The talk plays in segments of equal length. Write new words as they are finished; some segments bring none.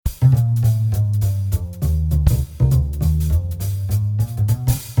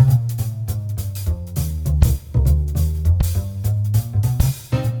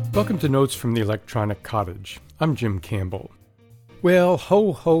Welcome to Notes from the Electronic Cottage. I'm Jim Campbell. Well,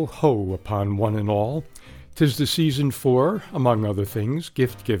 ho, ho, ho upon one and all. 'Tis the season for, among other things,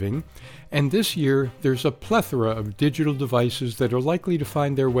 gift-giving, and this year there's a plethora of digital devices that are likely to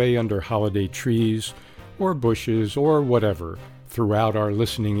find their way under holiday trees, or bushes, or whatever, throughout our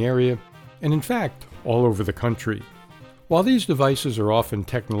listening area, and in fact, all over the country. While these devices are often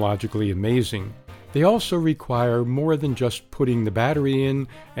technologically amazing, they also require more than just putting the battery in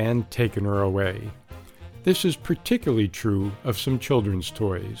and taking her away. This is particularly true of some children's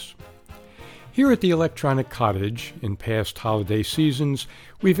toys. Here at the Electronic Cottage, in past holiday seasons,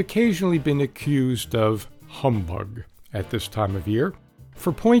 we've occasionally been accused of humbug at this time of year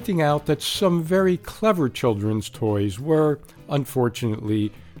for pointing out that some very clever children's toys were,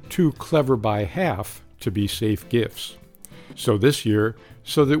 unfortunately, too clever by half to be safe gifts. So this year,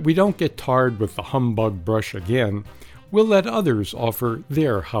 so that we don't get tarred with the humbug brush again, we'll let others offer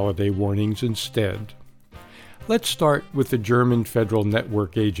their holiday warnings instead. Let's start with the German Federal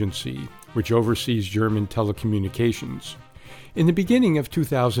Network Agency, which oversees German telecommunications. In the beginning of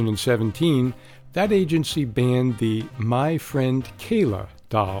 2017, that agency banned the My Friend Kayla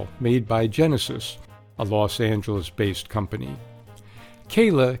doll made by Genesis, a Los Angeles-based company.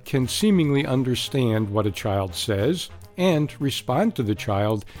 Kayla can seemingly understand what a child says and respond to the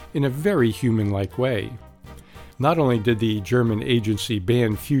child in a very human-like way. Not only did the German agency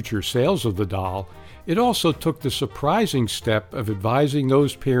ban future sales of the doll, it also took the surprising step of advising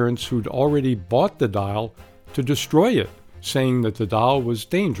those parents who'd already bought the doll to destroy it, saying that the doll was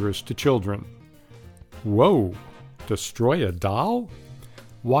dangerous to children. Whoa, destroy a doll?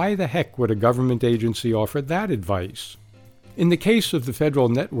 Why the heck would a government agency offer that advice? In the case of the Federal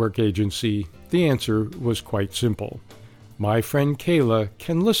Network Agency, the answer was quite simple. My Friend Kayla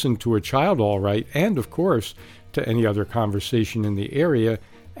can listen to a child all right, and of course, to any other conversation in the area,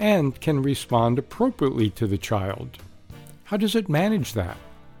 and can respond appropriately to the child. How does it manage that?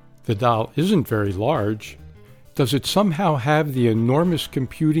 The doll isn't very large. Does it somehow have the enormous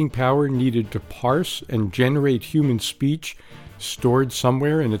computing power needed to parse and generate human speech stored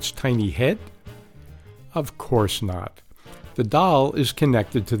somewhere in its tiny head? Of course not. The doll is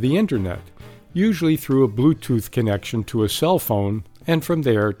connected to the internet, usually through a Bluetooth connection to a cell phone, and from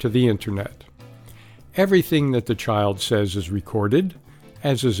there to the internet. Everything that the child says is recorded,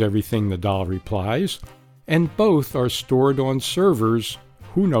 as is everything the doll replies, and both are stored on servers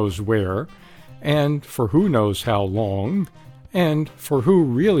who knows where, and for who knows how long, and for who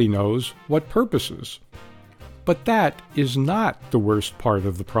really knows what purposes. But that is not the worst part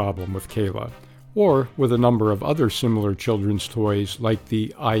of the problem with Kayla, or with a number of other similar children's toys like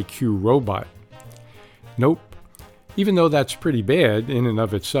the IQ robot. Nope. Even though that's pretty bad in and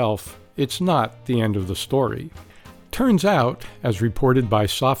of itself, it's not the end of the story. Turns out, as reported by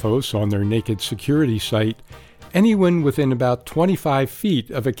Sophos on their Naked Security site, anyone within about 25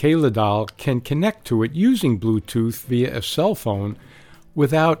 feet of a Kayla doll can connect to it using Bluetooth via a cell phone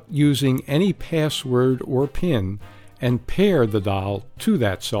without using any password or PIN, and pair the doll to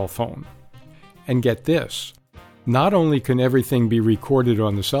that cell phone. And get this, not only can everything be recorded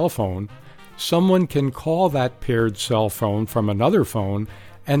on the cell phone, someone can call that paired cell phone from another phone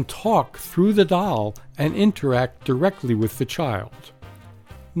and talk through the doll and interact directly with the child.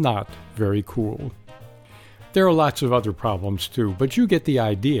 Not very cool. There are lots of other problems too, but you get the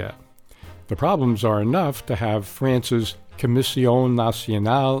idea. The problems are enough to have France's Commission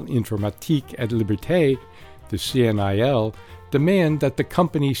Nationale Informatique et Liberté, the CNIL, demand that the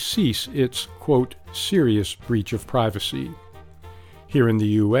company cease its, quote, serious breach of privacy. Here in the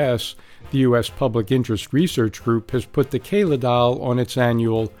U.S., the U.S. Public Interest Research Group has put the Kayla doll on its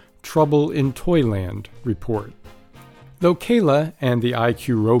annual Trouble in Toyland report. Though Kayla and the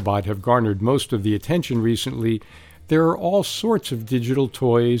IQ robot have garnered most of the attention recently, there are all sorts of digital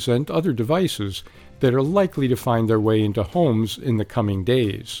toys and other devices that are likely to find their way into homes in the coming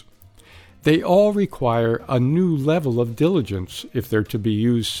days. They all require a new level of diligence if they're to be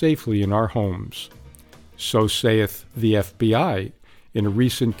used safely in our homes. So saith the FBI in a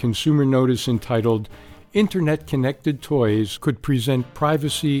recent consumer notice entitled, Internet-Connected Toys Could Present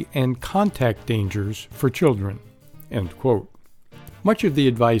Privacy and Contact Dangers for Children. End quote. Much of the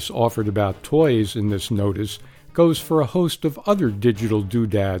advice offered about toys in this notice goes for a host of other digital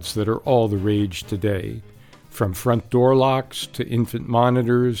doodads that are all the rage today, from front door locks to infant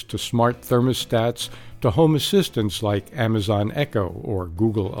monitors to smart thermostats to home assistants like Amazon Echo or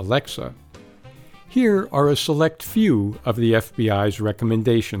Google Alexa. Here are a select few of the FBI's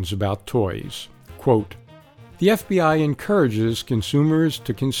recommendations about toys. Quote, the FBI encourages consumers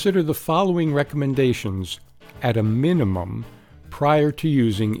to consider the following recommendations at a minimum prior to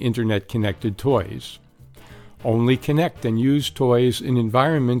using Internet-connected toys. Only connect and use toys in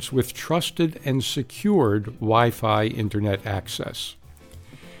environments with trusted and secured Wi-Fi Internet access.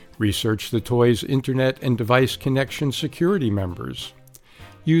 Research the toy's Internet and device connection security members.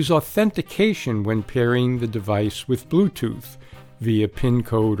 Use authentication when pairing the device with Bluetooth via PIN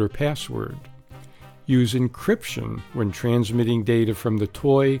code or password. Use encryption when transmitting data from the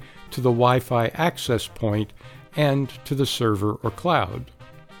toy to the Wi-Fi access point and to the server or cloud.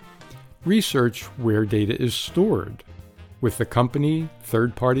 Research where data is stored, with the company,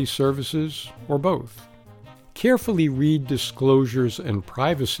 third-party services, or both. Carefully read disclosures and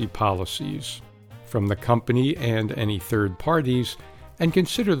privacy policies from the company and any third parties, and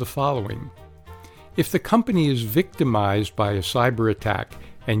consider the following. If the company is victimized by a cyber attack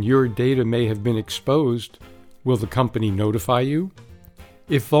and your data may have been exposed, will the company notify you?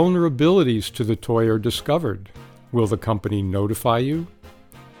 If vulnerabilities to the toy are discovered, will the company notify you?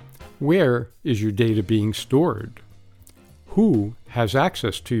 Where is your data being stored? Who has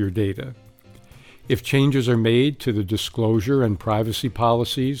access to your data? If changes are made to the disclosure and privacy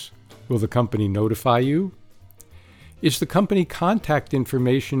policies, will the company notify you? Is the company contact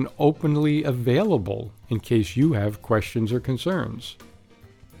information openly available in case you have questions or concerns?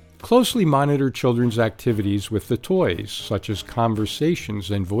 Closely monitor children's activities with the toys, such as conversations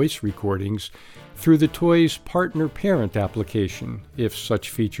and voice recordings, through the toy's partner-parent application, if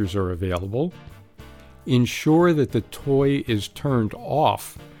such features are available. Ensure that the toy is turned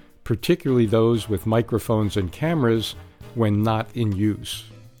off, particularly those with microphones and cameras, when not in use.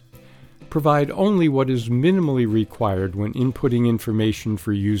 Provide only what is minimally required when inputting information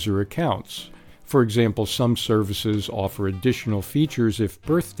for user accounts. For example, some services offer additional features if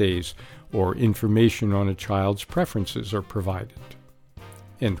birthdays or information on a child's preferences are provided.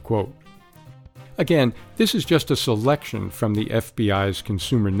 End quote. Again, this is just a selection from the FBI's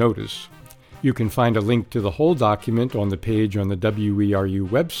consumer notice. You can find a link to the whole document on the page on the WERU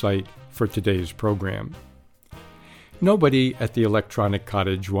website for today's program. Nobody at the Electronic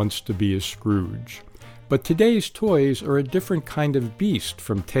Cottage wants to be a Scrooge, but today's toys are a different kind of beast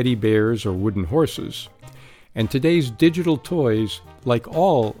from teddy bears or wooden horses. And today's digital toys, like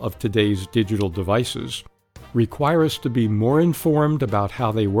all of today's digital devices, require us to be more informed about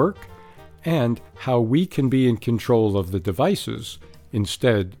how they work and how we can be in control of the devices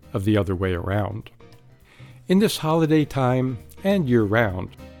instead of the other way around. In this holiday time and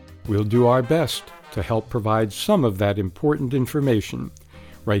year-round, we'll do our best to help provide some of that important information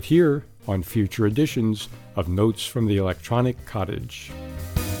right here on future editions of Notes from the Electronic Cottage.